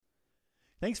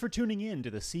Thanks for tuning in to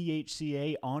the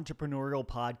CHCA Entrepreneurial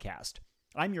Podcast.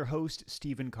 I'm your host,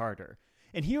 Stephen Carter.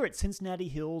 And here at Cincinnati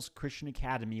Hills Christian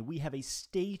Academy, we have a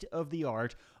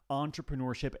state-of-the-art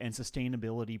entrepreneurship and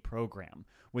sustainability program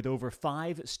with over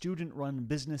 5 student-run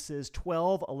businesses,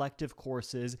 12 elective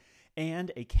courses,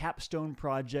 and a capstone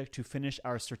project to finish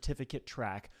our certificate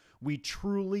track. We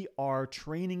truly are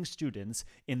training students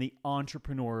in the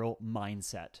entrepreneurial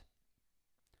mindset.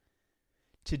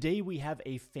 Today we have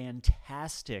a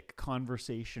fantastic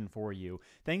conversation for you,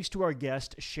 thanks to our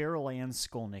guest, Cheryl Ann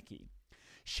Skolnicki.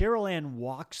 Cheryl Ann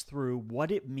walks through what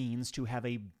it means to have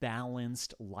a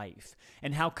balanced life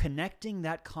and how connecting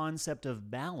that concept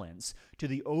of balance to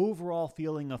the overall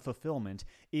feeling of fulfillment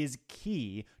is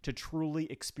key to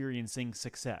truly experiencing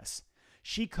success.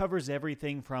 She covers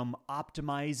everything from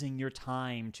optimizing your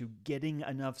time to getting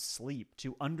enough sleep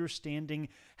to understanding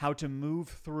how to move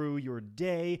through your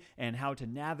day and how to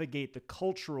navigate the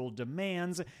cultural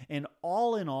demands. And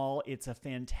all in all, it's a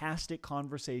fantastic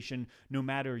conversation no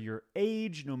matter your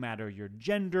age, no matter your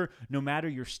gender, no matter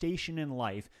your station in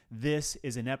life. This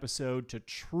is an episode to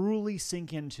truly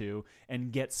sink into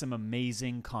and get some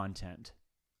amazing content.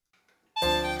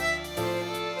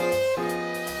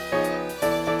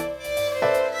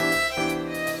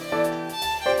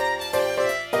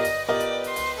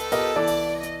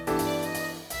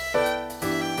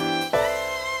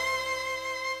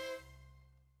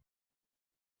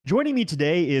 Joining me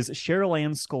today is Cheryl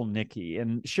Ann Skolnicki,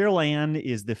 and Cheryl Ann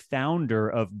is the founder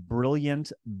of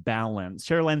Brilliant Balance.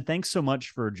 Cheryl Ann, thanks so much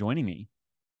for joining me.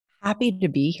 Happy to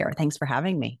be here. Thanks for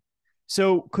having me.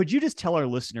 So could you just tell our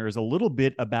listeners a little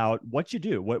bit about what you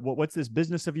do? What's this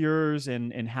business of yours,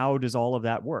 and how does all of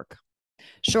that work?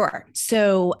 Sure.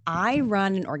 So I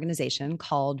run an organization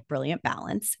called Brilliant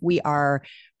Balance. We are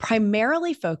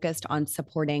primarily focused on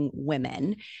supporting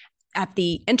women at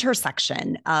the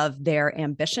intersection of their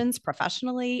ambitions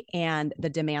professionally and the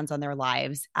demands on their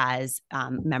lives as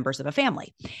members of a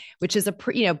family, which is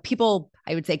people,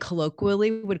 I would say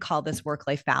colloquially would call this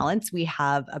work-life balance. We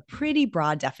have a pretty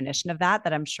broad definition of that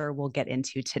I'm sure we'll get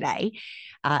into today.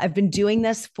 I've been doing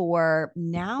this for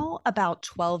now about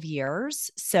 12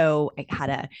 years. So I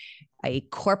had a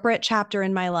corporate chapter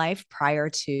in my life prior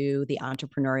to the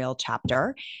entrepreneurial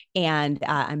chapter. And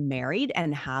I'm married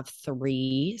and have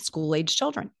 3 school-age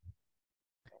children.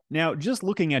 Now, just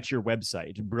looking at your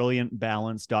website,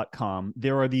 brilliantbalance.com,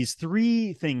 there are these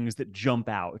 3 things that jump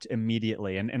out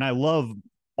immediately. And I love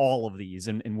all of these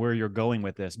and where you're going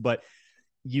with this. But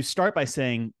you start by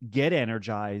saying, get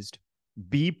energized,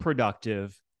 be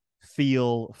productive,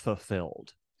 feel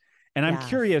fulfilled. And I'm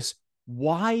curious,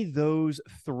 why those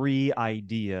 3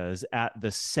 ideas at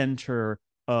the center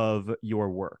of your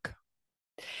work?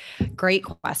 Great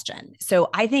question. So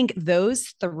I think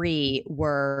those 3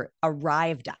 were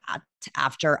arrived at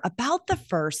after about the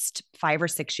first 5 or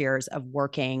 6 years of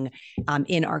working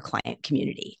in our client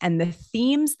community. And the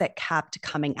themes that kept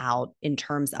coming out in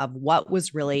terms of what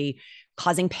was really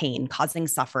causing pain, causing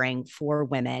suffering for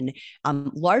women,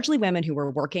 largely women who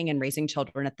were working and raising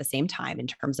children at the same time in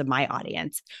terms of my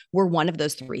audience, were one of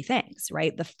those 3 things,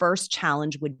 right? The first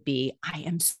challenge would be, I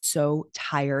am so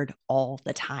tired all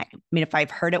the time. I mean, if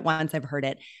I've heard it once, I've heard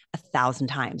it 1,000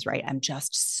 times, right? I'm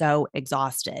just so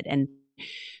exhausted. And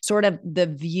sort of the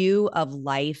view of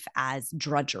life as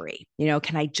drudgery,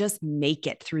 can I just make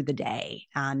it through the day?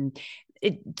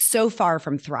 It's so far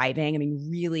from thriving. I mean,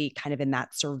 really kind of in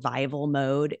that survival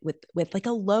mode with like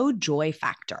a low joy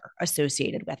factor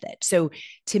associated with it. So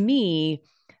to me,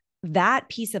 that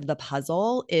piece of the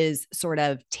puzzle is sort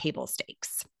of table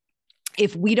stakes.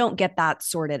 If we don't get that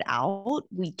sorted out,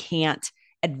 we can't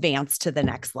advance to the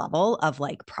next level of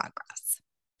like progress.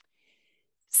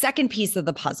 Second piece of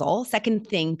the puzzle, second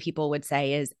thing people would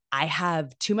say is, I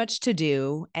have too much to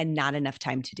do and not enough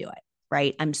time to do it.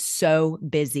 Right? I'm so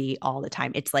busy all the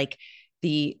time. It's like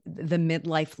the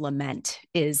midlife lament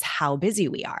is how busy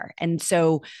we are. And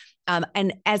so,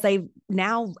 and as I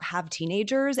now have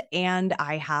teenagers and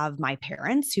I have my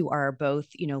parents who are both,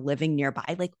 living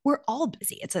nearby, like we're all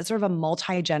busy. It's a sort of a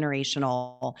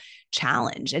multi-generational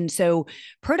challenge. And so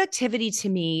productivity to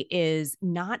me is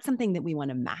not something that we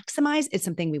want to maximize. It's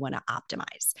something we want to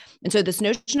optimize. And so this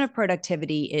notion of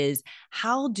productivity is,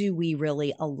 how do we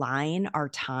really align our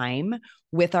time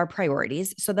with our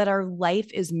priorities so that our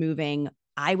life is moving,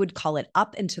 I would call it,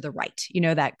 up and to the right,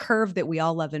 that curve that we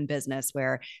all love in business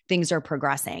where things are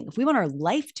progressing. If we want our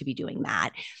life to be doing that,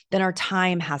 then our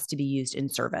time has to be used in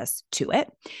service to it.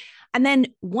 And then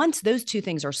once those 2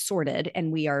 things are sorted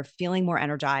and we are feeling more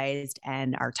energized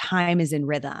and our time is in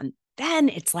rhythm, then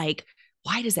it's like,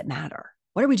 why does it matter?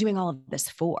 what are we doing all of this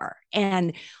for?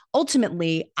 And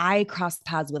ultimately, I crossed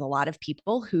paths with a lot of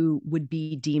people who would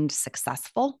be deemed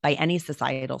successful by any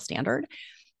societal standard,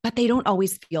 but they don't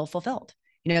always feel fulfilled.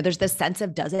 There's this sense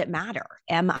of, does it matter?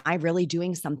 Am I really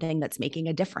doing something that's making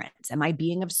a difference? Am I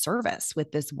being of service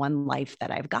with this one life that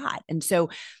I've got? And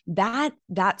so that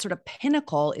sort of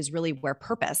pinnacle is really where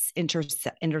purpose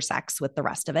intersects with the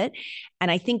rest of it.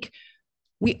 And I think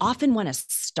we often want to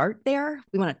start there.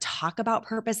 We want to talk about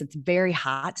purpose. It's very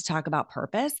hot to talk about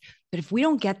purpose. But if we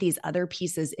don't get these other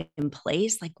pieces in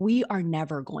place, like, we are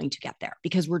never going to get there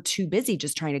because we're too busy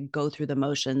just trying to go through the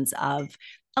motions of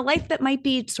a life that might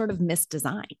be sort of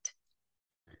misdesigned.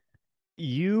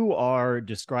 You are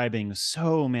describing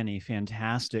so many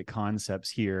fantastic concepts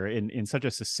here in such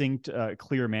a succinct,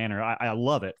 clear manner. I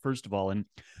love it, first of all. And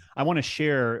I want to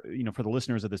share, for the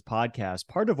listeners of this podcast,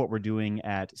 part of what we're doing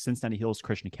at Cincinnati Hills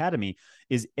Christian Academy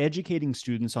is educating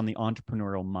students on the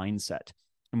entrepreneurial mindset.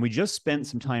 And we just spent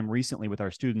some time recently with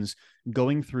our students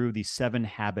going through the 7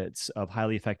 Habits of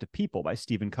Highly Effective People by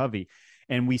Stephen Covey.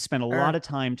 And we spent a lot of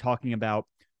time talking about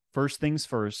first things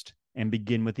first, and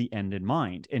begin with the end in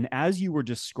mind. And as you were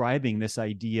describing this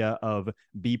idea of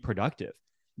be productive,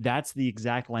 that's the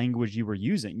exact language you were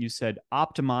using. You said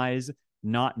optimize,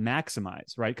 not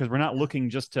maximize, right? Because we're not looking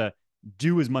just to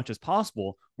do as much as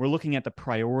possible. We're looking at the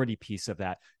priority piece of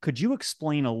that. Could you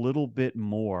explain a little bit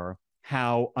more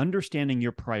how understanding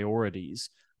your priorities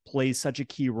plays such a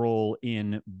key role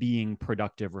in being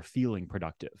productive or feeling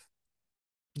productive?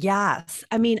 Yes.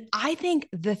 I mean, I think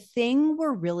the thing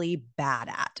we're really bad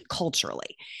at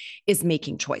culturally is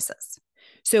making choices.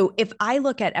 So if I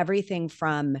look at everything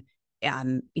from,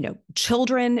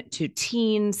 children to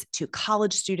teens to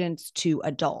college students to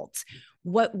adults,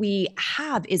 what we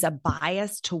have is a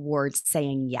bias towards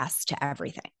saying yes to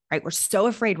everything, right? We're so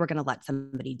afraid we're going to let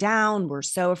somebody down. We're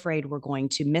so afraid we're going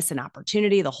to miss an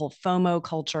opportunity. The whole FOMO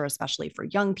culture, especially for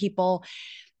young people,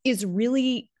 is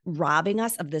really robbing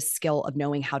us of the skill of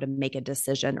knowing how to make a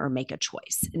decision or make a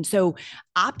choice. And so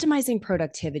optimizing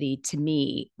productivity, to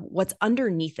me, what's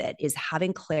underneath it is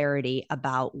having clarity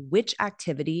about which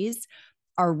activities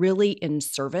are really in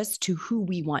service to who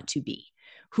we want to be,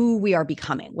 who we are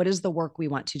becoming, what is the work we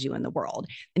want to do in the world,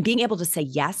 and being able to say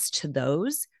yes to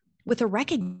those with a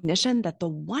recognition that the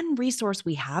one resource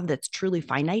we have that's truly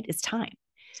finite is time.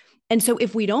 And so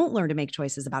if we don't learn to make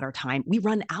choices about our time, we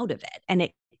run out of it, and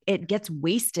it gets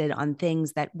wasted on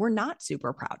things that we're not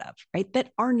super proud of, right? That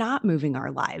are not moving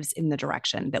our lives in the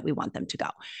direction that we want them to go.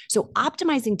 So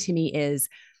optimizing, to me, is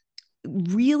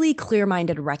really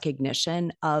clear-minded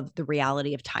recognition of the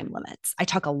reality of time limits. I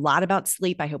talk a lot about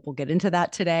sleep. I hope we'll get into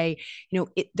that today.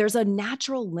 There's a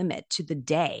natural limit to the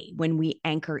day when we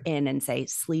anchor in and say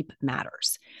sleep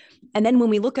matters. And then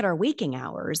when we look at our waking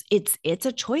hours, it's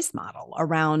a choice model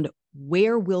around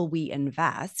where will we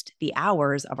invest the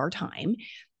hours of our time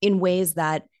in ways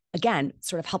that, again,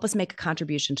 sort of help us make a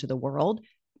contribution to the world,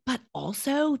 but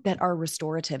also that are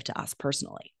restorative to us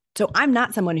personally. So I'm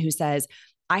not someone who says,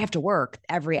 I have to work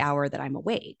every hour that I'm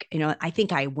awake. I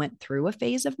think I went through a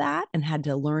phase of that and had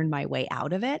to learn my way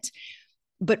out of it.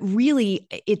 But really,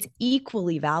 it's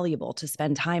equally valuable to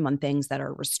spend time on things that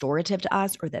are restorative to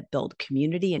us or that build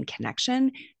community and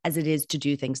connection as it is to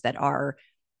do things that are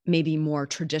maybe more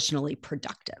traditionally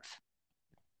productive.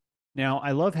 Now,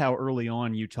 I love how early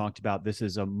on you talked about this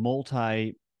is a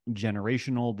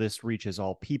multi-generational, this reaches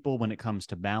all people when it comes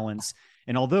to balance.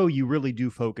 And although you really do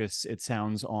focus, it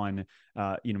sounds, on,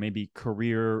 maybe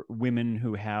career women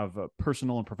who have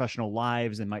personal and professional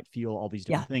lives and might feel all these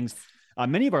different things.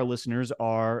 Many of our listeners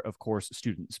are, of course,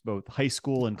 students, both high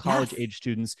school and college age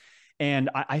students. And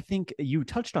I think you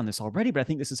touched on this already, but I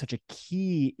think this is such a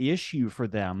key issue for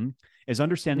them, is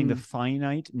understanding the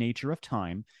finite nature of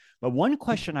time. But one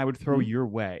question I would throw your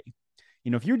way,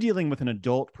 if you're dealing with an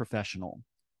adult professional,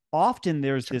 often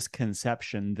there's this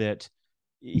conception that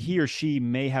he or she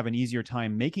may have an easier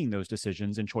time making those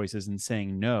decisions and choices and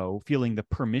saying no, feeling the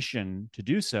permission to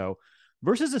do so,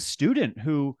 versus a student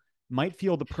who might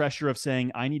feel the pressure of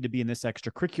saying, I need to be in this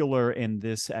extracurricular, in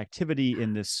this activity,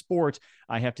 in this sport.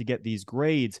 I have to get these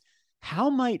grades.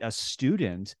 How might a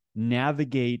student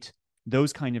navigate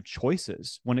those kind of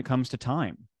choices when it comes to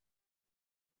time?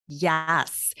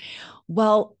 Yes.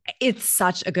 Well, it's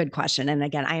such a good question. And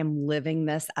again, I am living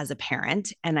this as a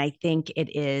parent, and I think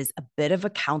it is a bit of a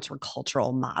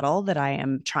countercultural model that I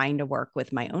am trying to work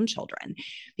with my own children,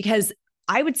 because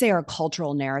I would say our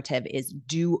cultural narrative is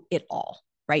do it all,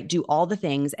 right? Do all the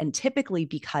things. And typically,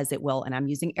 because it will, and I'm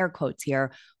using air quotes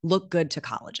here, look good to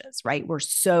colleges, right? We're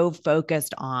so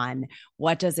focused on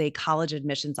what does a college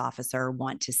admissions officer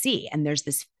want to see. And there's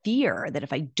this fear that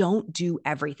if I don't do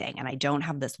everything and I don't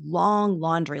have this long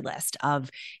laundry list of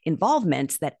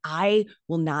involvements, that I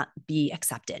will not be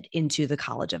accepted into the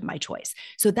college of my choice.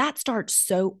 So that starts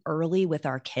so early with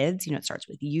our kids. It starts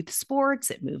with youth sports,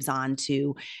 it moves on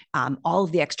to all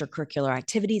of the extracurricular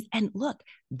activities. And look,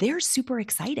 they're super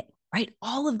exciting, right?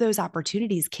 All of those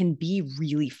opportunities can be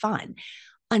really fun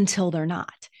until they're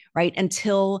not, right?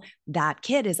 Until that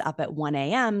kid is up at 1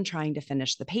 a.m. trying to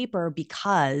finish the paper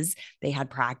because they had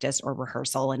practice or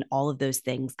rehearsal and all of those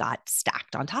things got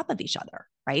stacked on top of each other,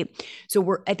 right?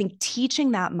 So I think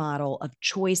teaching that model of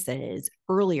choices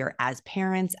earlier as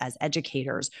parents, as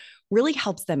educators, really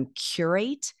helps them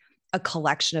curate a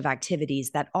collection of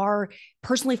activities that are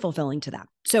personally fulfilling to them.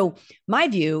 So my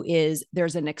view is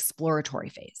there's an exploratory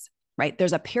phase, right?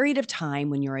 There's a period of time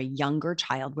when you're a younger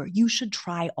child where you should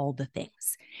try all the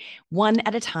things one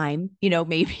at a time,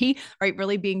 maybe, right?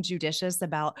 Really being judicious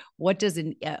about what does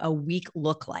a week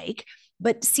look like,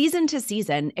 but season to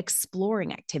season,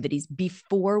 exploring activities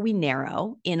before we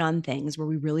narrow in on things where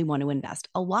we really want to invest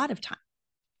a lot of time.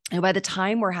 And by the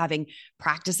time we're having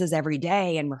practices every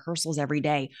day and rehearsals every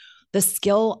day, the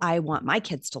skill I want my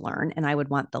kids to learn, and I would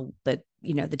want the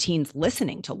teens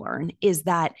listening to learn, is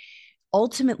that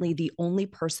ultimately the only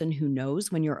person who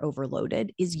knows when you're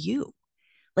overloaded is you.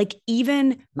 Like,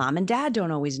 even mom and dad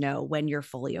don't always know when you're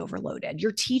fully overloaded.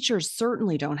 Your teachers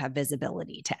certainly don't have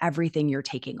visibility to everything you're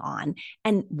taking on.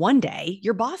 And one day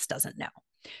your boss doesn't know.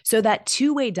 So that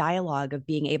two-way dialogue of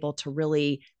being able to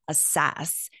really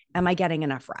assess, am I getting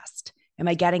enough rest? Am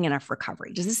I getting enough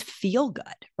recovery? Does this feel good,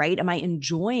 right? Am I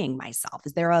enjoying myself?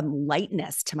 Is there a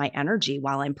lightness to my energy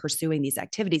while I'm pursuing these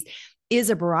activities? Is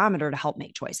a barometer to help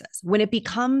make choices. When it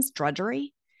becomes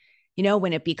drudgery,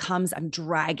 when it becomes I'm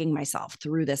dragging myself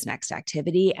through this next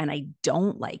activity and I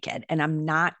don't like it and I'm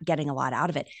not getting a lot out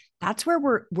of it, that's where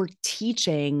we're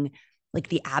teaching like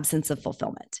the absence of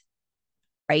fulfillment,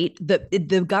 right?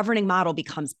 The governing model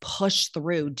becomes push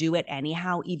through, do it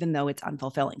anyhow, even though it's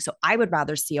unfulfilling. So I would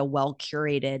rather see a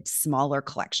well-curated, smaller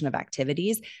collection of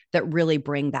activities that really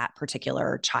bring that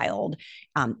particular child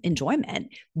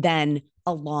enjoyment than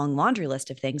a long laundry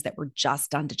list of things that were just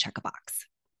done to check a box.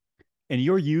 And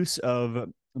your use of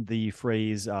the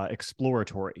phrase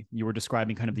exploratory, you were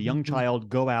describing kind of the young child,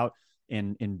 go out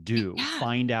and do,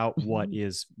 find out what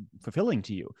is fulfilling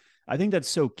to you. I think that's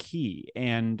so key.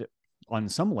 And on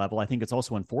some level, I think it's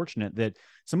also unfortunate that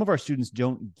some of our students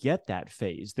don't get that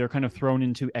phase. They're kind of thrown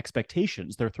into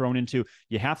expectations. They're thrown into,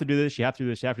 you have to do this, you have to do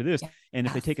this, you have to do this. And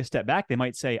if they take a step back, they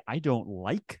might say, I don't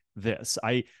like this.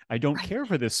 I don't care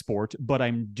for this sport, but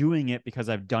I'm doing it because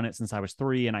I've done it since I was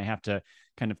 3 and I have to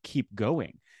kind of keep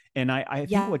going. And I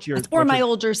think what you're... Or my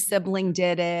older sibling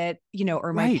did it,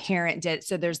 or my parent did it.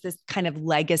 So there's this kind of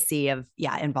legacy of,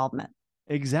 involvement.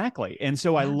 Exactly. And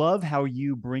so I love how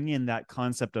you bring in that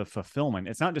concept of fulfillment.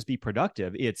 It's not just be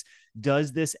productive. It's,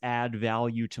 does this add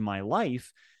value to my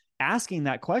life? Asking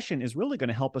that question is really going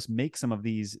to help us make some of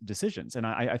these decisions. And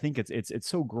I think it's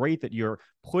so great that you're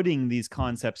putting these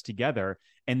concepts together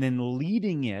and then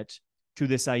leading it to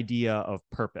this idea of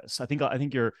purpose. I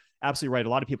think you're absolutely right. A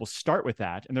lot of people start with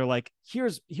that and they're like,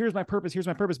 here's my purpose. Here's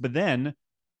my purpose. But then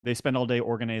they spend all day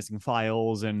organizing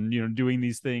files and, doing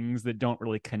these things that don't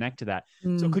really connect to that.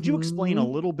 So could you explain a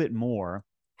little bit more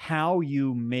how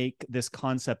you make this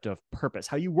concept of purpose,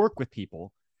 how you work with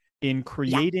people in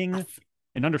creating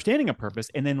an understanding of purpose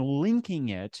and then linking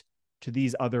it to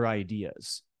these other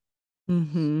ideas?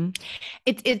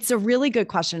 It's a really good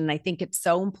question. And I think it's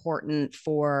so important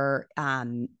for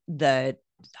the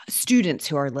students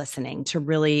who are listening to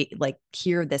really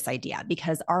hear this idea,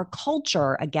 because our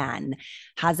culture, again,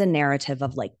 has a narrative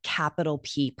of capital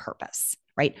P purpose,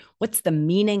 right? What's the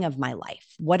meaning of my life?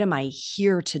 What am I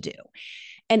here to do?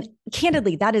 And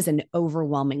candidly, that is an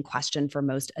overwhelming question for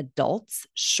most adults.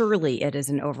 Surely it is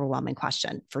an overwhelming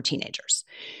question for teenagers.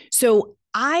 So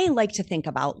I like to think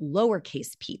about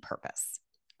lowercase p purpose,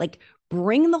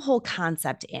 bring the whole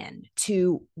concept in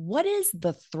to what is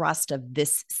the thrust of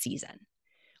this season?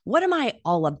 What am I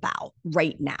all about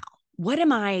right now? What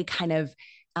am I kind of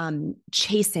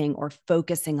chasing or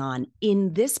focusing on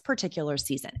in this particular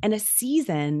season? And a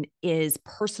season is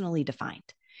personally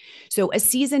defined. So a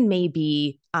season may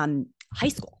be high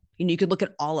school. You could look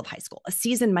at all of high school. A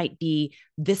season might be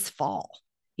this fall.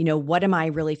 What am I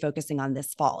really focusing on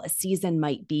this fall? A season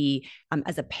might be,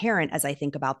 as a parent, as I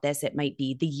think about this, it might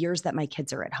be the years that my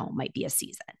kids are at home might be a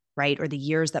season, right? Or the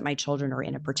years that my children are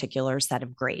in a particular set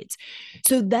of grades.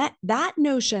 So that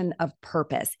notion of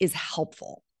purpose is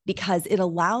helpful because it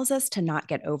allows us to not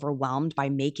get overwhelmed by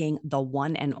making the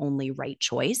one and only right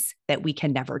choice that we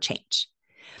can never change.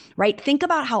 right? Think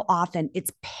about how often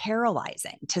it's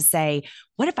paralyzing to say,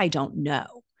 what if I don't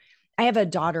know? I have a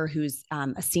daughter who's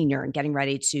a senior and getting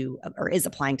ready to, or is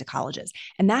applying to colleges.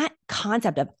 And that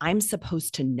concept of I'm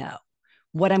supposed to know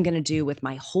what I'm going to do with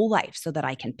my whole life so that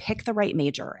I can pick the right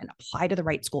major and apply to the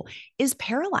right school is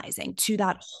paralyzing to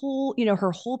that whole,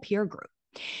 her whole peer group.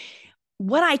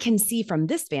 What I can see from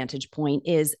this vantage point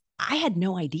is I had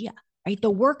no idea, right? The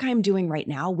work I'm doing right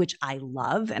now, which I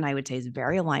love and I would say is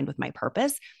very aligned with my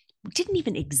purpose, didn't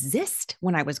even exist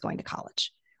when I was going to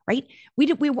college, right?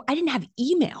 I didn't have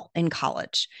email in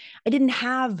college. I didn't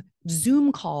have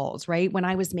Zoom calls, right? When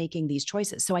I was making these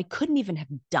choices. So I couldn't even have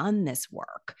done this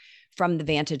work from the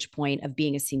vantage point of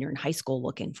being a senior in high school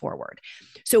looking forward.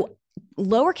 So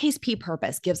lowercase p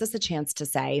purpose gives us a chance to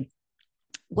say,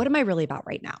 what am I really about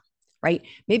right now? Right?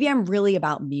 Maybe I'm really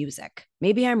about music.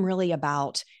 Maybe I'm really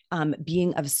about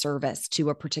being of service to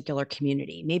a particular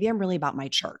community. Maybe I'm really about my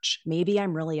church. Maybe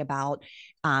I'm really about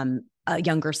a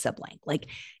younger sibling.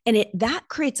 That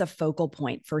creates a focal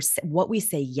point for what we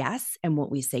say yes and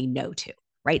what we say no to.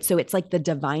 Right. So it's like the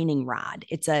divining rod.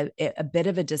 It's a bit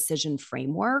of a decision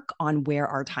framework on where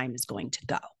our time is going to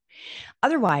go.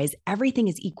 Otherwise, everything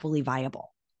is equally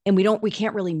viable. And we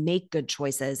can't really make good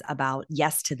choices about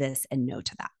yes to this and no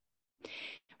to that.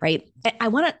 Right. I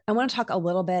want to talk a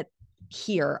little bit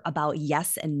here about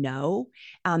yes and no,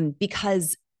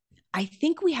 because I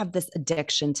think we have this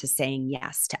addiction to saying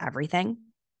yes to everything.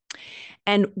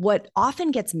 And what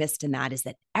often gets missed in that is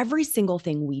that every single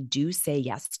thing we do say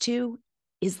yes to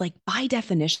is like by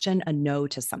definition a no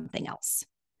to something else.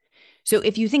 So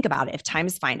if you think about it, if time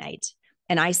is finite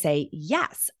and I say,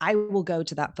 yes, I will go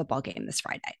to that football game this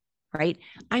Friday, right?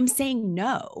 I'm saying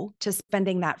no to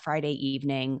spending that Friday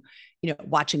evening,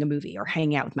 watching a movie or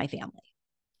hanging out with my family.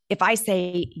 If I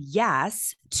say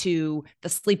yes to the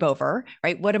sleepover,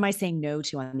 right? What am I saying no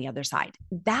to on the other side?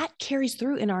 That carries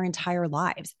through in our entire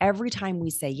lives. Every time we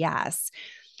say yes,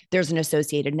 there's an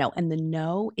associated no, and the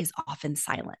no is often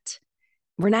silent.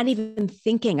 We're not even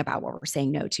thinking about what we're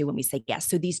saying no to when we say yes.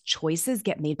 So these choices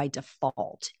get made by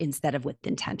default instead of with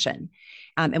intention.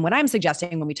 And what I'm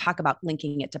suggesting when we talk about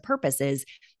linking it to purpose is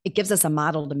it gives us a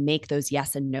model to make those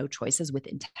yes and no choices with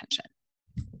intention.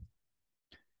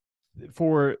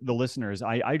 For the listeners,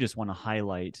 I just want to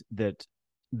highlight that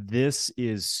this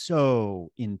is so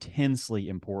intensely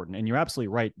important. And you're absolutely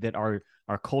right that our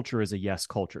culture is a yes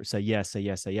culture. Say yes, say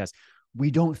yes, say yes. We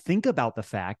don't think about the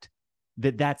fact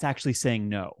that that's actually saying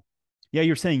no. Yeah,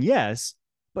 you're saying yes,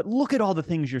 but look at all the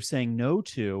things you're saying no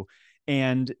to.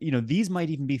 And, these might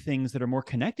even be things that are more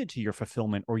connected to your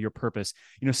fulfillment or your purpose.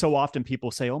 So often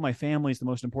people say, oh, my family's the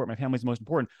most important. My family's the most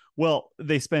important. Well,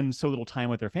 they spend so little time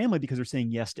with their family because they're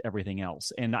saying yes to everything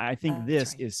else. And I think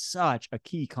this is such a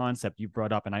key concept you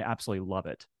brought up, and I absolutely love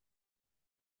it.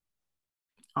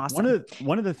 Awesome.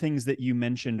 One of the things that you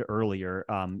mentioned earlier,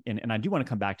 and I do want to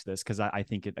come back to this because I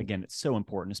think it's so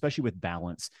important, especially with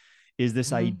balance, is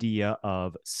this idea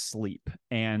of sleep.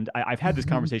 And I've had this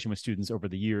conversation with students over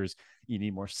the years. You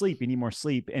need more sleep. You need more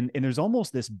sleep. And there's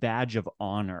almost this badge of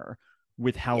honor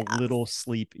with how little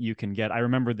sleep you can get. I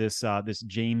remember this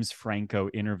James Franco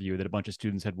interview that a bunch of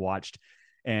students had watched.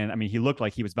 And I mean, he looked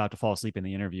like he was about to fall asleep in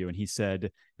the interview. And he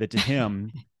said that to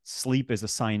him, sleep is a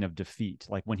sign of defeat.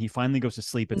 Like when he finally goes to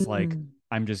sleep, it's like,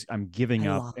 I'm giving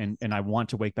up and I want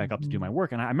to wake back up to do my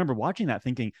work. And I remember watching that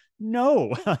thinking,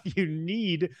 no, you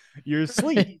need your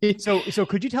sleep. So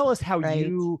could you tell us how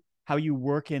you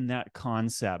work in that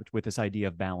concept with this idea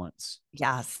of balance?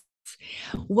 Yes.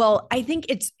 Well, I think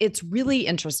it's really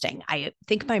interesting. I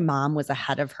think my mom was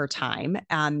ahead of her time.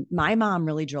 My mom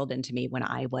really drilled into me when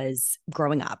I was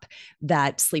growing up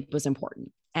that sleep was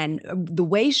important. And the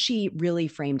way she really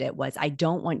framed it was, I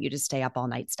don't want you to stay up all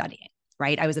night studying,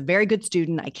 right? I was a very good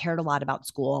student. I cared a lot about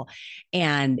school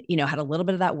and, had a little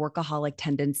bit of that workaholic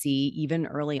tendency even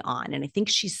early on. And I think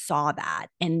she saw that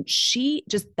and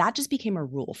that just became a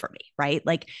rule for me, right?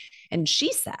 And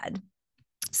she said,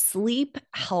 sleep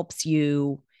helps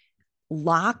you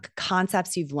lock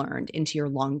concepts you've learned into your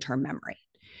long-term memory.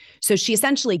 So she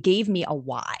essentially gave me a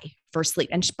why for sleep.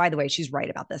 And by the way, she's right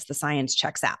about this. The science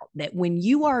checks out that when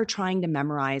you are trying to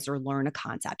memorize or learn a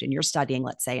concept and you're studying,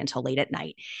 let's say until late at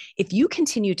night, if you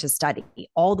continue to study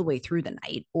all the way through the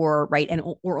night or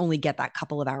only get that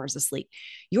couple of hours of sleep,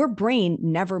 your brain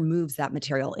never moves that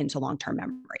material into long-term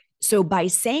memory. So by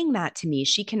saying that to me,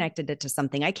 she connected it to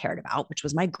something I cared about, which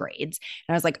was my grades.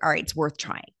 And I was like, all right, it's worth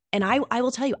trying. And I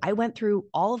will tell you, I went through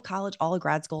all of college, all of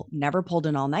grad school, never pulled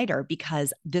an all-nighter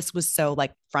because this was so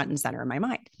front and center in my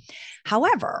mind.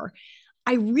 However,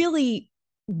 I really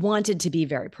wanted to be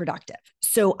very productive.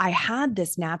 So I had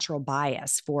this natural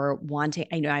bias for wanting,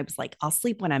 I was like, I'll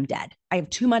sleep when I'm dead. I have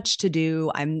too much to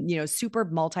do. I'm, super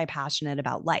multi-passionate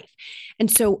about life.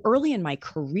 And so early in my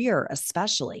career,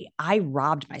 especially, I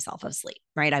robbed myself of sleep,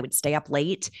 right? I would stay up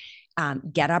late,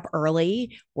 get up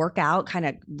early, work out, kind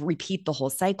of repeat the whole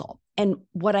cycle. And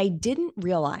what I didn't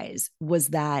realize was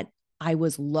that I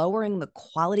was lowering the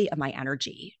quality of my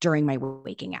energy during my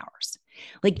waking hours.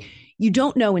 Like, you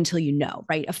don't know until you know,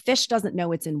 right? A fish doesn't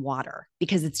know it's in water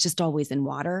because it's just always in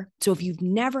water. So if you've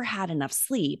never had enough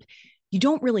sleep, you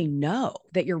don't really know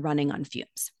that you're running on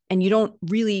fumes, and you don't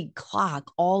really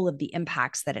clock all of the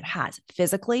impacts that it has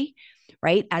physically,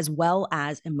 right? As well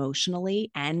as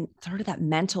emotionally, and sort of that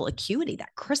mental acuity,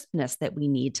 that crispness that we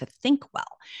need to think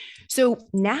well. So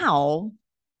now,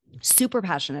 super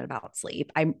passionate about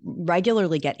sleep. I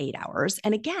regularly get 8 hours.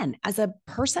 And again, as a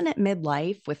person at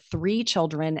midlife with 3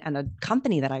 children and a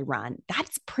company that I run,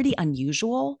 that's pretty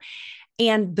unusual.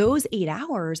 And those 8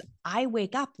 hours, I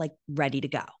wake up like ready to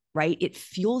go, right? It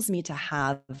fuels me to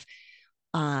have,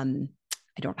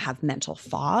 I don't have mental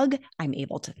fog. I'm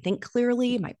able to think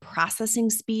clearly. My processing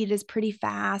speed is pretty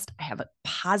fast. I have a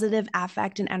positive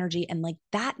affect and energy. And like,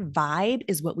 that vibe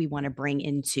is what we want to bring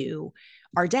into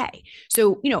our day.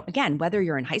 So, again, whether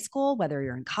you're in high school, whether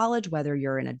you're in college, whether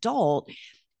you're an adult,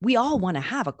 we all want to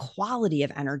have a quality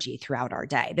of energy throughout our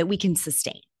day that we can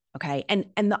sustain. Okay. And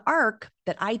the arc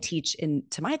that I teach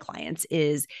to my clients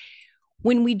is,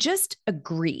 when we just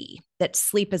agree that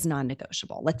sleep is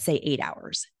non-negotiable, let's say 8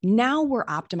 hours, now we're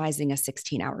optimizing a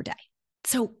 16-hour day.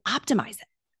 So optimize it,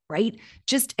 right?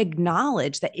 Just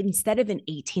acknowledge that instead of an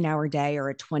 18-hour day or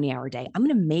a 20-hour day, I'm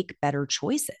going to make better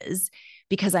choices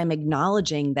because I'm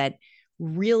acknowledging that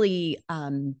really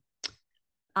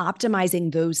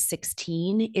optimizing those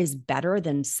 16 is better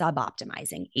than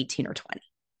sub-optimizing 18 or 20,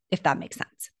 if that makes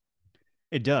sense.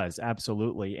 It does,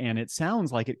 absolutely. And it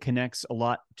sounds like it connects a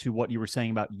lot to what you were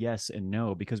saying about yes and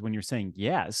no, because when you're saying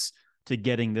yes to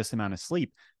getting this amount of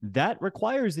sleep, that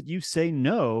requires that you say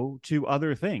no to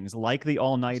other things like the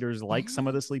all-nighters, like some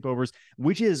of the sleepovers,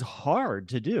 which is hard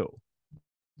to do.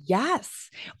 Yes.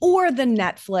 Or the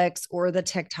Netflix or the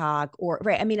TikTok, or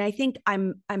right. I mean, I think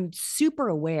I'm super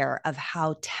aware of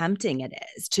how tempting it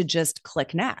is to just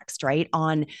click next, right?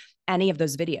 On any of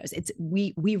those videos.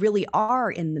 We really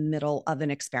are in the middle of an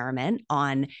experiment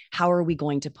on how are we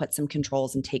going to put some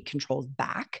controls and take controls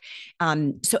back.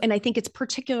 And I think it's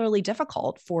particularly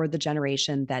difficult for the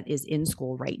generation that is in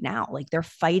school right now. Like, they're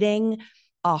fighting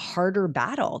a harder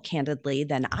battle, candidly,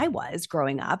 than I was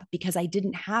growing up because I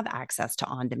didn't have access to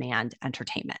on-demand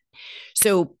entertainment.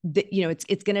 So,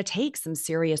 it's going to take some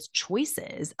serious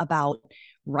choices about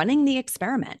running the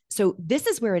experiment. So this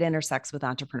is where it intersects with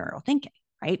entrepreneurial thinking,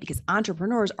 right? Because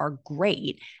entrepreneurs are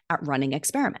great at running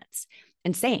experiments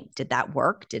and saying, did that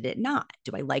work? Did it not?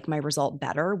 Do I like my result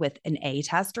better with an A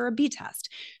test or a B test?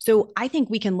 So I think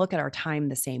we can look at our time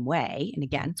the same way. And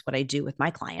again, it's what I do with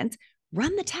my clients.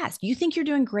 Run the test. You think you're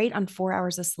doing great on 4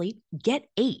 hours of sleep? Get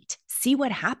 8. See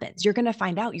what happens. You're going to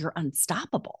find out you're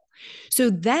unstoppable. So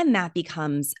then that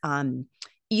becomes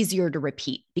easier to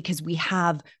repeat because we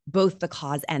have both the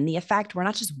cause and the effect. We're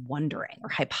not just wondering or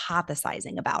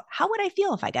hypothesizing about how would I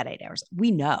feel if I got 8 hours.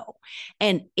 We know.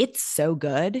 And it's so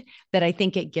good that I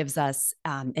think it gives us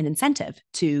an incentive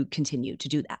to continue to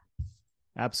do that.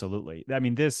 Absolutely. I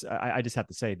mean, I just have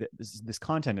to say that this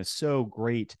content is so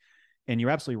great. And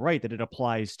you're absolutely right that it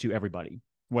applies to everybody,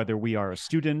 whether we are a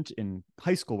student in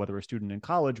high school, whether we're a student in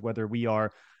college, whether we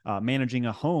are managing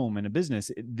a home and a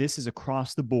business. This is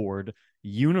across the board,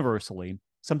 universally,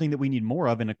 something that we need more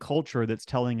of in a culture that's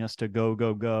telling us to go,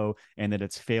 go, go, and that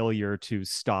it's failure to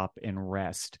stop and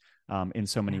rest in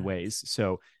so many ways.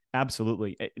 So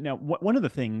absolutely. Now, one of the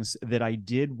things that I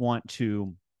did want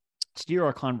to steer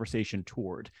our conversation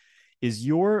toward is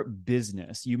your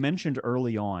business. You mentioned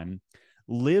early on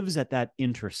lives at that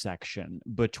intersection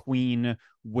between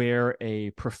where a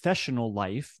professional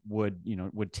life would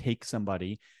take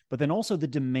somebody, but then also the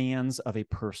demands of a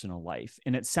personal life.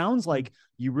 And it sounds like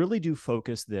you really do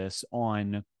focus this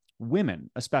on women,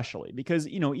 especially because,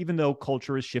 even though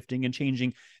culture is shifting and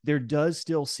changing, there does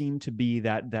still seem to be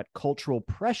that cultural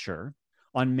pressure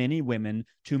on many women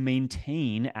to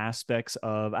maintain aspects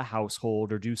of a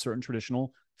household or do certain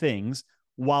traditional things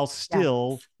while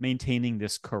still maintaining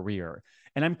this career.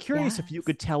 And I'm curious if you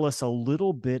could tell us a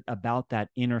little bit about that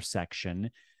intersection,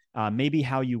 maybe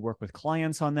how you work with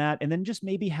clients on that, and then just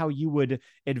maybe how you would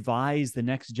advise the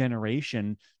next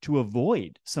generation to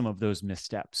avoid some of those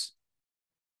missteps.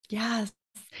 Yes.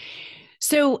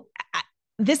 So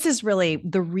this is really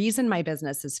the reason my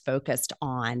business is focused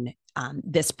on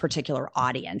this particular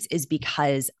audience is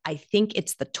because I think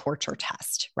it's the torture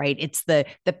test, right? It's the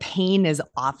pain is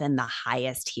often the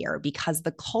highest here because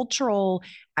the cultural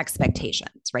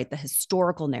expectations, right? The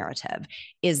historical narrative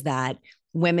is that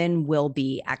women will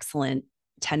be excellent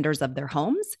tenders of their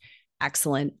homes,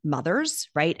 excellent mothers,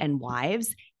 right? And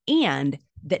wives. And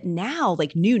that now,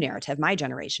 like new narrative, my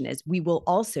generation is we will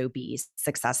also be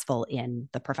successful in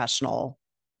the professional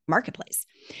marketplace.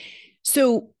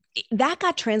 So that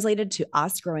got translated to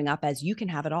us growing up as you can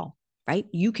have it all, right?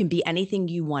 You can be anything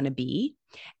you want to be.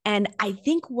 And I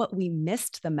think what we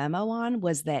missed the memo on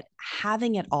was that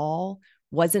having it all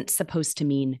wasn't supposed to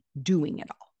mean doing it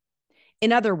all.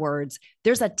 In other words,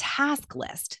 there's a task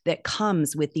list that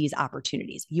comes with these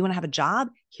opportunities. You want to have a job?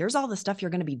 Here's all the stuff you're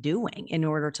going to be doing in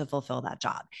order to fulfill that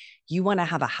job. You want to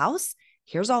have a house?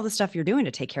 Here's all the stuff you're doing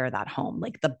to take care of that home,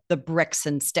 like the bricks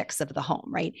and sticks of the home,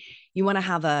 right? You want to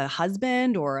have a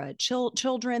husband or a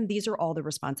children. These are all the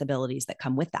responsibilities that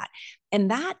come with that. And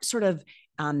that sort of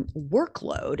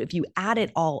workload, if you add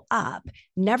it all up,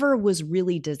 never was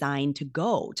really designed to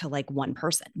go to like one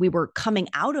person. We were coming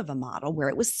out of a model where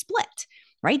it was split,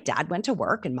 right? Dad went to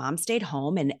work and mom stayed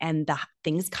home, and the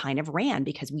things kind of ran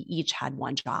because we each had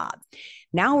one job.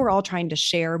 Now we're all trying to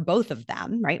share both of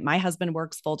them, right? My husband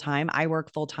works full time, I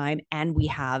work full time, and we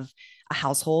have a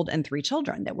household and 3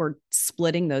 children that we're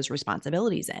splitting those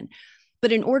responsibilities in.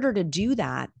 But in order to do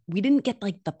that, we didn't get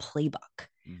like the playbook.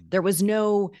 There was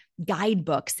no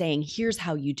guidebook saying, here's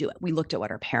how you do it. We looked at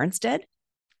what our parents did.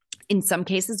 In some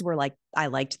cases, we're like, I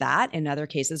liked that. In other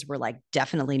cases, we're like,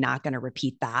 definitely not going to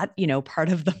repeat that, part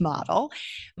of the model.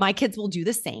 My kids will do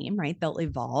the same, right? They'll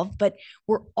evolve. But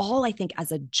we're all, I think,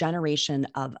 as a generation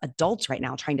of adults right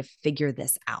now, trying to figure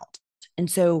this out. And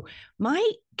so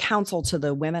my counsel to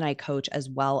the women I coach, as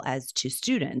well as to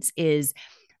students, is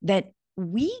that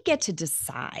we get to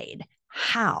decide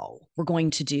how we're going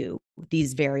to do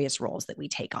these various roles that we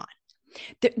take on.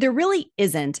 There really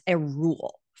isn't a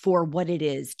rule for what it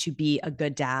is to be a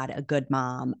good dad, a good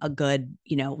mom, a good,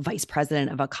 vice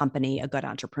president of a company, a good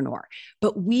entrepreneur.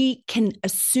 But we can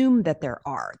assume that there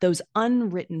are those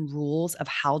unwritten rules of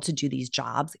how to do these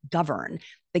jobs govern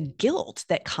the guilt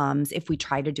that comes if we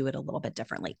try to do it a little bit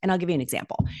differently. And I'll give you an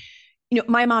example.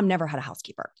 My mom never had a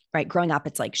housekeeper, right? Growing up,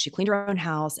 it's like she cleaned her own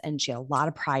house and she had a lot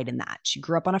of pride in that. She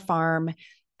grew up on a farm.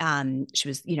 She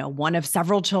was, one of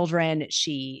several children.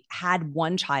 She had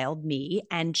one child, me,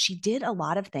 and she did a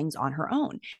lot of things on her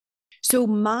own. So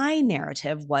my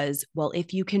narrative was, well,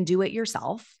 if you can do it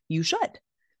yourself, you should,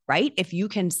 right? If you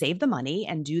can save the money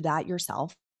and do that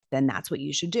yourself, then that's what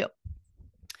you should do.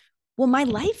 Well, my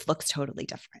life looks totally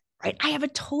different, right? I have a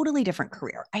totally different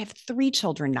career. I have 3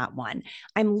 children, not one.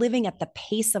 I'm living at the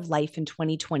pace of life in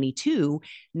 2022,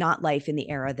 not life in the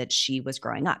era that she was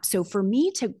growing up. So for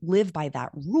me to live by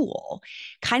that rule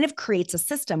kind of creates a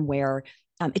system where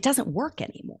it doesn't work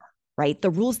anymore, right? The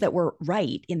rules that were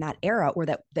right in that era or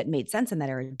that made sense in that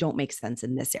era don't make sense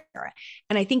in this era.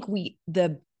 And I think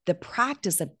the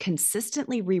practice of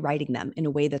consistently rewriting them in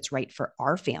a way that's right for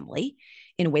our family,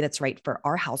 in a way that's right for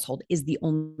our household, is the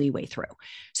only way through.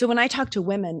 So when I talk to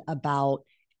women about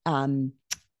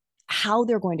how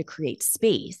they're going to create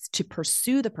space to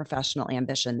pursue the professional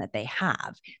ambition that they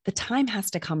have, the time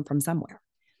has to come from somewhere,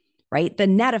 right? The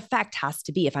net effect has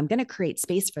to be, if I'm going to create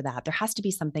space for that, there has to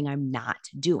be something I'm not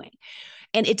doing.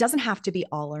 And it doesn't have to be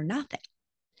all or nothing.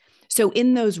 So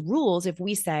in those rules, if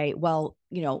we say, well,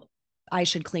 I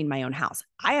should clean my own house.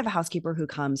 I have a housekeeper who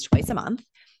comes twice a month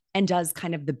and does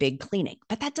kind of the big cleaning,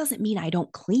 but that doesn't mean I don't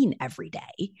clean every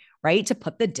day, right? To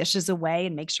put the dishes away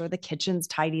and make sure the kitchen's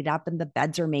tidied up and the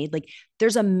beds are made. Like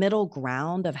there's a middle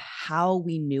ground of how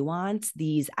we nuance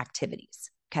these activities.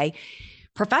 Okay.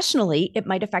 Professionally, it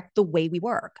might affect the way we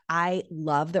work. I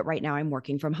love that right now I'm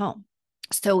working from home.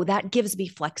 So that gives me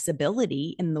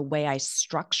flexibility in the way I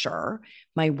structure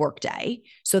my workday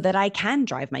so that I can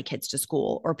drive my kids to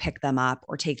school or pick them up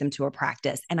or take them to a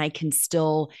practice. And I can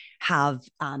still have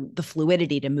the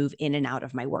fluidity to move in and out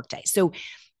of my workday. So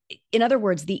in other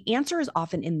words, the answer is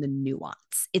often in the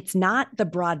nuance. It's not the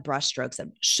broad brushstrokes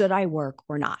of should I work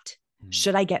or not?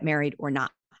 Should I get married or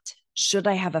not? Should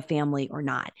I have a family or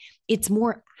not? It's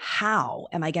more, how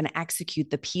am I going to execute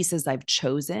the pieces I've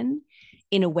chosen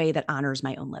in a way that honors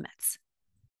my own limits?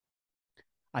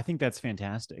 I think that's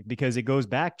fantastic because it goes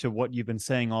back to what you've been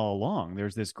saying all along.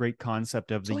 There's this great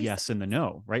concept of the yes and the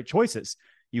no, right? Choices.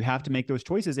 You have to make those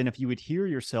choices. And if you adhere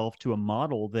yourself to a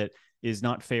model that is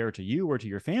not fair to you or to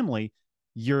your family,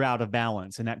 you're out of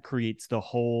balance. And that creates the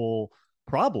whole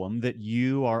problem that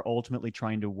you are ultimately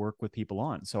trying to work with people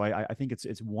on. So I think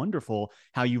it's wonderful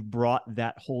how you've brought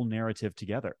that whole narrative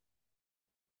together.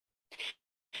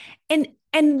 And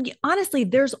honestly,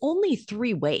 there's only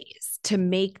three ways to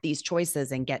make these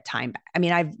choices and get time back. I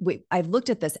mean, I've looked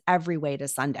at this every way to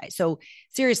Sunday. So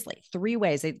seriously, three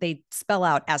ways. They spell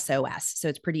out SOS, so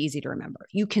it's pretty easy to remember.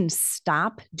 You can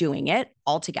stop doing it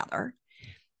altogether.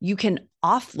 You can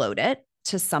offload it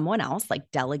to someone else,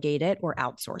 like delegate it or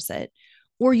outsource it,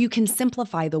 or you can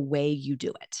simplify the way you do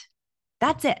it.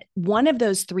 That's it. One of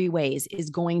those three ways is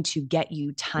going to get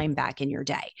you time back in your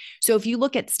day. So if you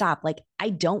look at stop, like I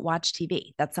don't watch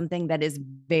TV. That's something that is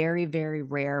very, very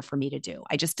rare for me to do.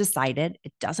 I just decided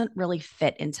it doesn't really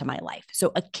fit into my life.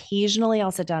 So occasionally I'll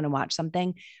sit down and watch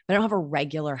something, but I don't have a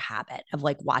regular habit of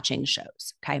like watching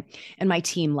shows. Okay. And my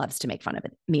team loves to make fun of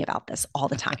me about this all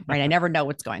the time, right? I never know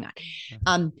what's going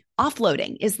on.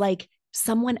 Offloading is like,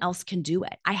 someone else can do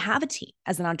it. I have a team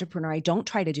as an entrepreneur. I don't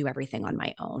try to do everything on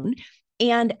my own.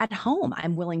 And at home,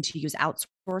 I'm willing to use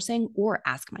outsourcing or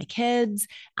ask my kids,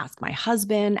 ask my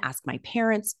husband, ask my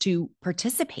parents to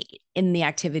participate in the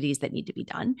activities that need to be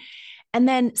done. And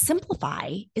then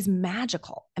simplify is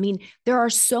magical. I mean, there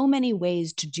are so many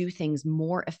ways to do things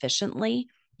more efficiently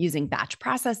using batch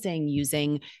processing,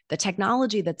 using the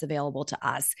technology that's available to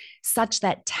us, such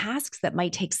that tasks that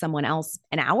might take someone else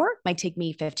an hour might take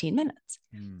me 15 minutes.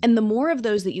 And the more of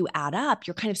those that you add up,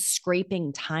 you're kind of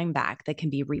scraping time back that can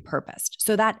be repurposed.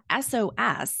 So that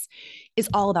SOS is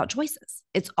all about choices.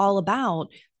 It's all about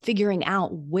figuring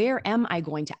out, where am I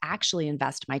going to actually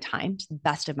invest my time to the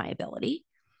best of my ability?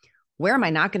 Where am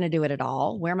I not going to do it at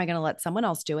all? Where am I going to let someone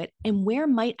else do it? And where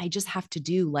might I just have to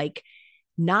do like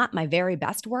not my very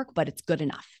best work, but it's good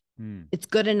enough. It's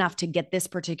good enough to get this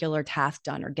particular task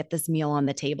done or get this meal on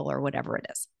the table or whatever it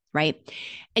is, right?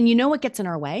 And you know what gets in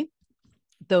our way?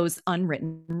 Those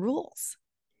unwritten rules.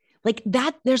 Like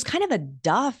that, there's kind of a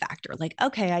duh factor. Like,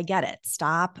 okay, I get it.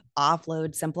 Stop,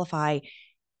 offload, simplify.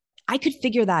 I could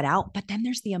figure that out, but then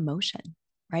there's the emotion,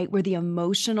 right? Where the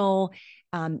emotional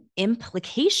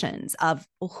implications of,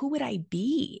 well, who would I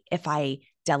be if I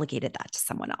delegated that to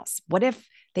someone else? What if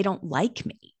they don't like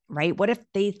me, right? What if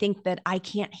they think that I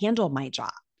can't handle my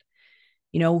job?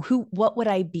 What would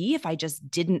I be if I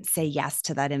just didn't say yes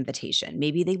to that invitation?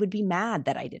 Maybe they would be mad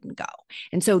that I didn't go.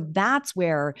 And so that's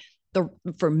where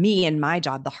for me and my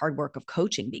job, the hard work of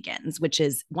coaching begins, which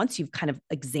is once you've kind of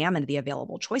examined the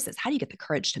available choices, how do you get the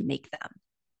courage to make them?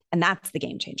 And that's the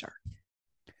game changer.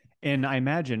 And I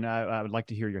imagine, I would like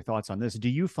to hear your thoughts on this. Do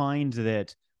you find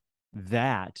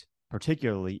that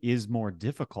particularly is more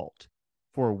difficult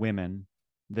for women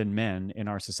than men in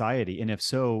our society? And if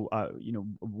so,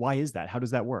 why is that? How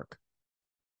does that work?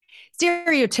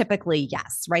 Stereotypically,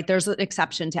 yes, right? There's an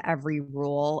exception to every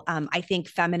rule. I think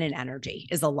feminine energy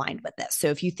is aligned with this. So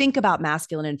if you think about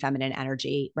masculine and feminine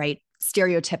energy, right?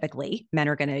 Stereotypically, men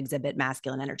are going to exhibit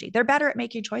masculine energy. They're better at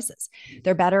making choices.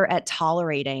 They're better at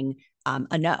tolerating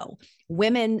a no.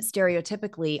 Women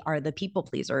stereotypically are the people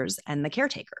pleasers and the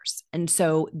caretakers. And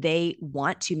so they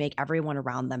want to make everyone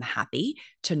around them happy,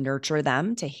 to nurture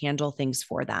them, to handle things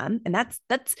for them. And that's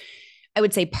I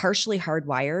would say partially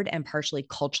hardwired and partially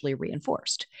culturally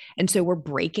reinforced. And so we're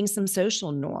breaking some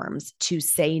social norms to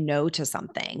say no to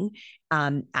something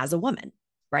as a woman,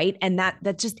 right? And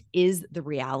that just is the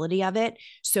reality of it.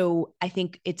 So I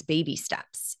think it's baby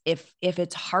steps. If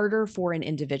it's harder for an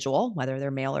individual, whether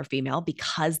they're male or female,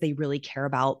 because they really care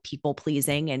about people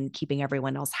pleasing and keeping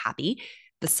everyone else happy,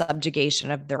 the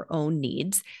subjugation of their own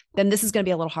needs, then this is going to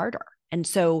be a little harder. And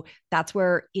so that's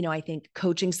where, I think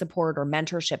coaching support or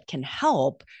mentorship can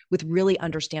help with really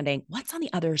understanding what's on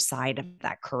the other side of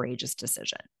that courageous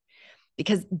decision.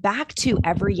 Because back to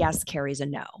every yes carries a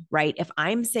no, right? If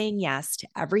I'm saying yes to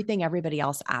everything everybody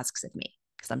else asks of me,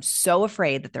 because I'm so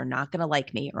afraid that they're not going to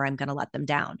like me or I'm going to let them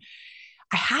down,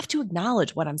 I have to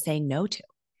acknowledge what I'm saying no to.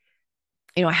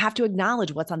 I have to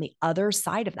acknowledge what's on the other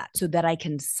side of that so that I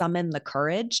can summon the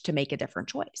courage to make a different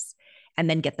choice and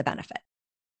then get the benefit.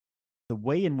 The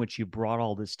way in which you brought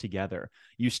all this together,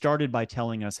 you started by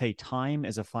telling us, hey, time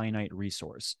is a finite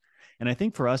resource. And I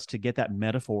think for us to get that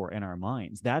metaphor in our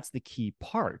minds, that's the key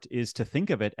part, is to think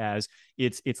of it as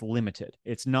it's limited.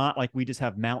 It's not like we just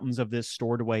have mountains of this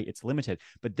stored away. It's limited.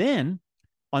 But then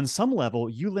on some level,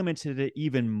 you limited it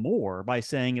even more by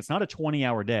saying it's not a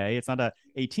 20-hour day. It's not a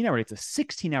 18-hour day. It's a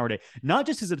 16-hour day. Not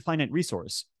just as a finite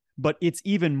resource, but it's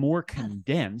even more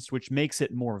condensed, which makes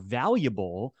it more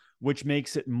valuable, which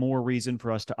makes it more reason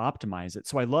for us to optimize it.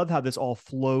 So I love how this all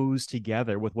flows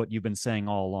together with what you've been saying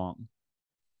all along.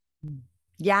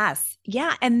 Yes.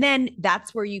 Yeah. And then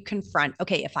that's where you confront,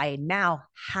 okay, if I now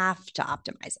have to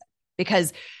optimize it,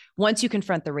 because once you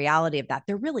confront the reality of that,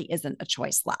 there really isn't a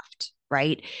choice left,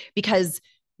 right? Because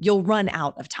you'll run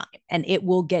out of time and it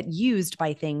will get used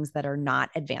by things that are not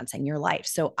advancing your life.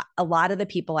 So a lot of the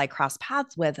people I cross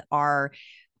paths with are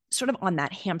sort of on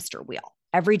that hamster wheel.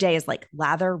 Every day is like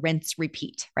lather, rinse,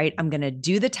 repeat, right? I'm going to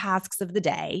do the tasks of the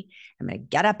day. I'm going to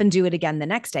get up and do it again the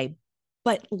next day.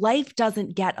 But life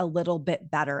doesn't get a little bit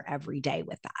better every day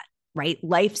with that, right?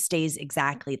 Life stays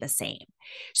exactly the same.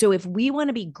 So if we want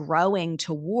to be growing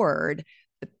toward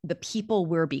the people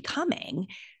we're becoming,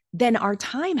 then our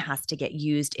time has to get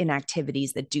used in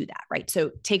activities that do that, right?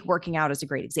 So take working out as a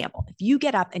great example. If you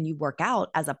get up and you work out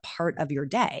as a part of your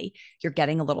day, you're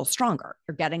getting a little stronger.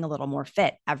 You're getting a little more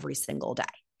fit every single day,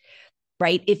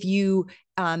 right? If you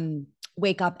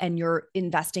wake up and you're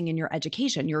investing in your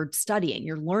education, you're studying,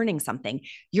 you're learning something,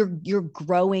 you're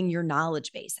growing your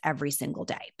knowledge base every single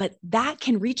day. But that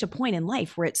can reach a point in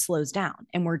life where it slows down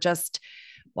and we're just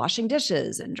washing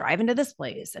dishes and driving to this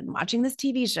place and watching this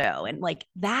TV show. And like,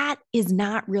 that is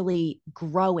not really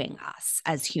growing us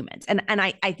as humans. And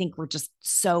I think we're just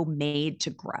so made to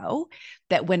grow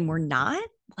that when we're not,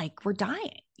 like, we're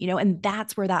dying, and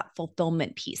that's where that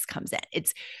fulfillment piece comes in.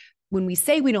 It's when we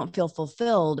say we don't feel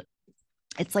fulfilled,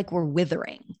 it's like we're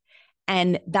withering.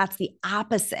 And that's the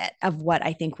opposite of what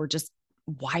I think we're just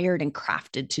wired and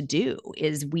crafted to do.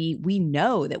 Is we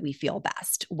know that we feel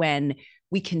best when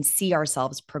we can see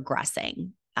ourselves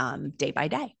progressing day by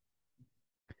day.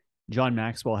 John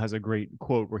Maxwell has a great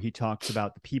quote where he talks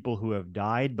about the people who have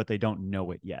died, but they don't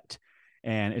know it yet.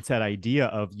 And it's that idea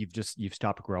of you've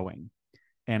stopped growing.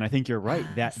 And I think you're right.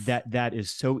 Yes. That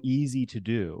is so easy to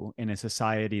do in a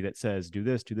society that says, do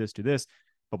this, do this, do this.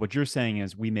 But what you're saying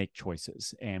is we make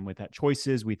choices. And with that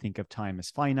choices, we think of time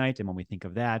as finite. And when we think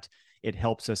of that, it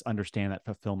helps us understand that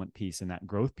fulfillment piece and that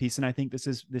growth piece. And I think this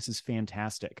is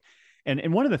fantastic.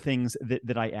 And one of the things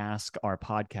that I ask our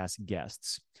podcast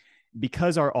guests,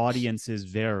 because our audience is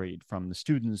varied from the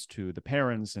students to the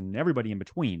parents and everybody in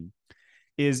between,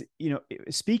 is,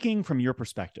 speaking from your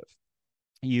perspective,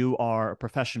 you are a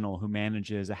professional who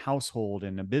manages a household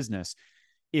and a business.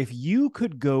 If you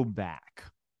could go back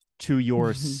to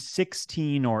your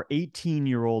 16 or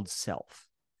 18-year-old self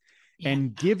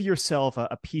and give yourself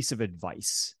a piece of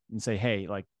advice and say, hey,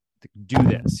 like, do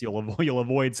this, you'll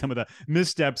avoid some of the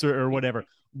missteps or whatever.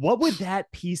 What would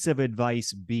that piece of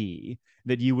advice be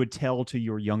that you would tell to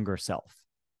your younger self?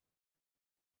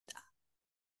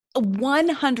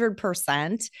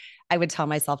 100%, I would tell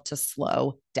myself to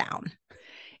slow down.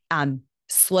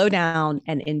 Slow down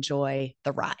and enjoy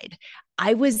the ride.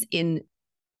 I was in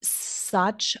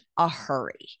such a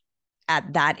hurry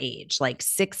at that age, like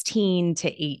 16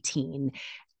 to 18,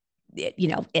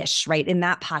 ish, right? In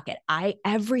that pocket,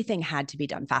 everything had to be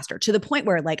done faster, to the point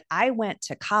where, like, I went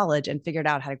to college and figured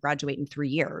out how to graduate in 3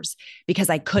 years because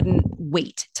I couldn't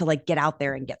wait to, like, get out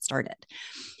there and get started.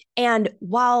 And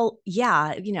while,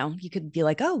 you could be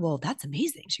like, oh, well, that's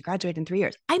amazing, she graduated in 3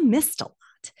 years, I missed a lot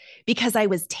because I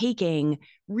was taking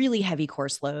really heavy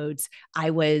course loads.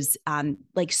 I was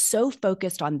like so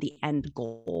focused on the end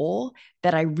goal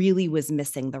that I really was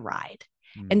missing the ride.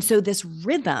 And so this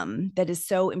rhythm that is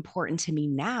so important to me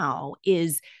now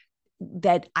is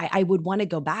that I would want to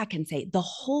go back and say the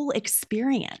whole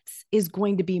experience is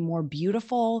going to be more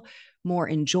beautiful, more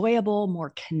enjoyable,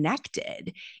 more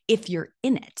connected if you're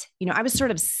in it. I was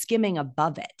sort of skimming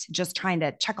above it, just trying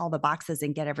to check all the boxes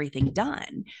and get everything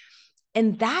done.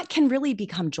 And that can really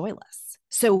become joyless.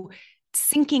 So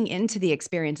sinking into the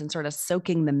experience and sort of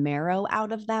soaking the marrow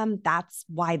out of them, that's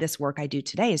why this work I do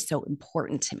today is so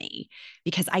important to me,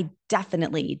 because I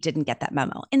definitely didn't get that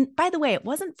memo. And by the way, it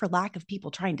wasn't for lack of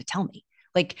people trying to tell me.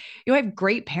 Like, I have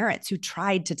great parents who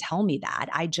tried to tell me that.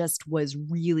 I just was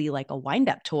really like a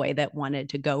wind-up toy that wanted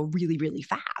to go really, really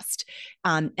fast.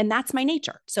 And that's my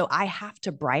nature. So I have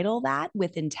to bridle that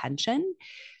with intention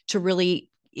to really,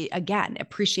 again,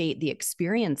 appreciate the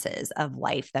experiences of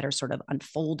life that are sort of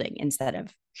unfolding instead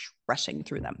of rushing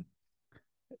through them.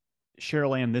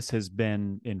 Cheryl Ann, this has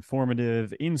been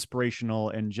informative, inspirational,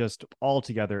 and just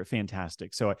altogether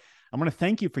fantastic. So I'm going to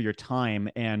thank you for your time.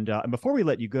 And before we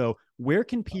let you go, where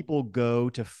can people go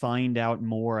to find out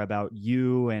more about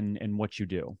you and what you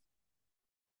do?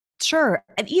 Sure.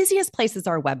 The easiest place is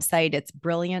our website. It's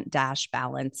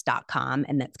brilliant-balance.com.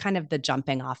 And that's kind of the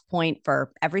jumping off point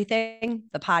for everything,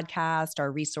 the podcast,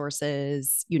 our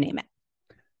resources, you name it.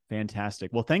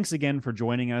 Fantastic. Well, thanks again for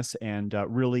joining us, and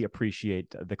really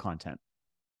appreciate the content.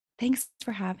 Thanks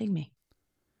for having me.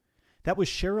 That was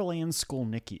Cheryl Ann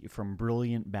Skolnicki from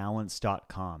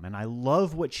brilliantbalance.com. And I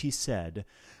love what she said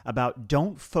about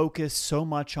don't focus so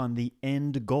much on the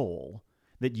end goal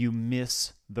that you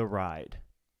miss the ride.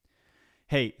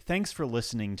 Hey, thanks for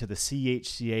listening to the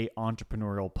CHCA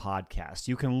Entrepreneurial Podcast.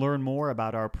 You can learn more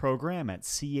about our program at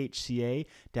chca-oh.org.